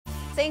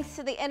Thanks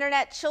to the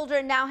internet,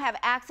 children now have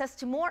access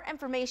to more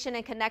information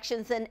and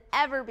connections than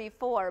ever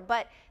before.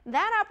 But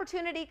that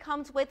opportunity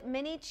comes with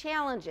many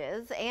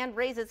challenges and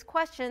raises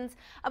questions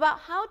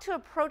about how to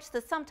approach the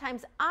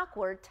sometimes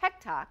awkward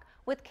tech talk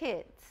with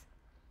kids.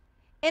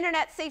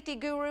 Internet safety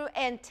guru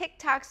and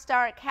TikTok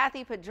star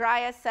Kathy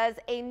Pedraya says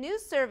a new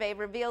survey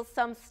reveals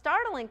some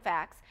startling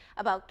facts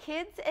about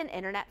kids and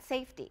internet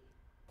safety.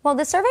 Well,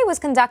 the survey was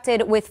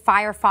conducted with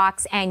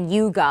Firefox and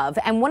YouGov,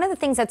 and one of the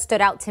things that stood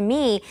out to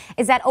me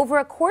is that over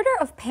a quarter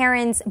of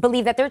parents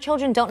believe that their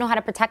children don't know how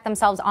to protect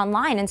themselves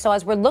online. And so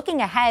as we're looking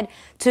ahead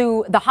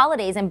to the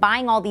holidays and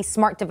buying all these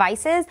smart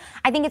devices,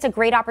 I think it's a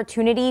great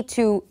opportunity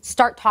to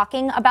start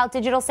talking about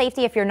digital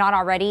safety if you're not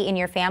already in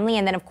your family,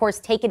 and then of course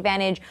take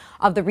advantage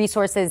of the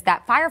resources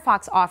that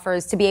Firefox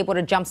offers to be able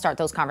to jumpstart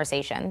those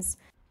conversations.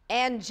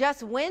 And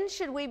just when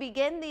should we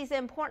begin these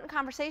important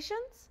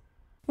conversations?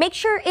 Make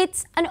sure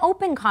it's an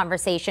open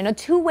conversation, a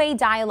two-way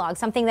dialogue,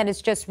 something that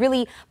is just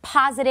really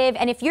positive.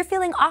 And if you're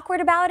feeling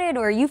awkward about it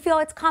or you feel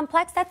it's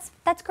complex,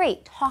 that's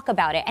great. Talk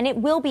about it. And it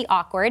will be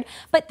awkward,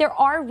 but there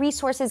are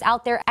resources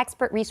out there,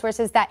 expert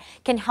resources that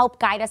can help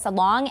guide us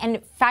along.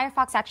 And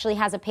Firefox actually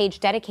has a page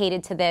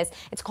dedicated to this.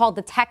 It's called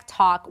the Tech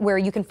Talk, where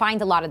you can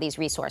find a lot of these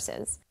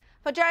resources.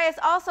 Pedraya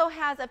also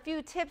has a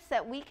few tips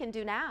that we can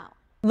do now.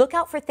 Look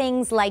out for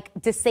things like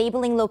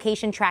disabling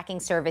location tracking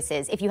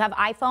services. If you have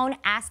iPhone,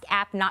 ask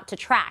app not to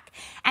track.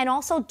 And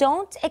also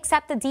don't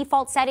accept the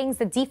default settings,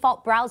 the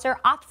default browser.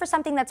 Opt for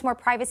something that's more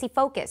privacy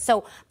focused.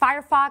 So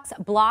Firefox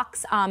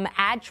blocks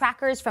ad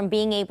trackers from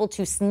being able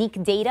to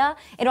sneak data.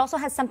 It also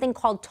has something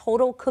called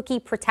total cookie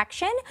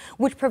protection,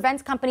 which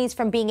prevents companies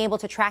from being able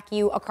to track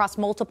you across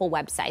multiple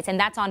websites. And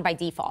that's on by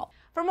default.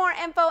 For more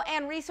info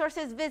and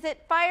resources,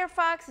 visit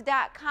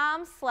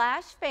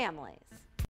firefox.com/families.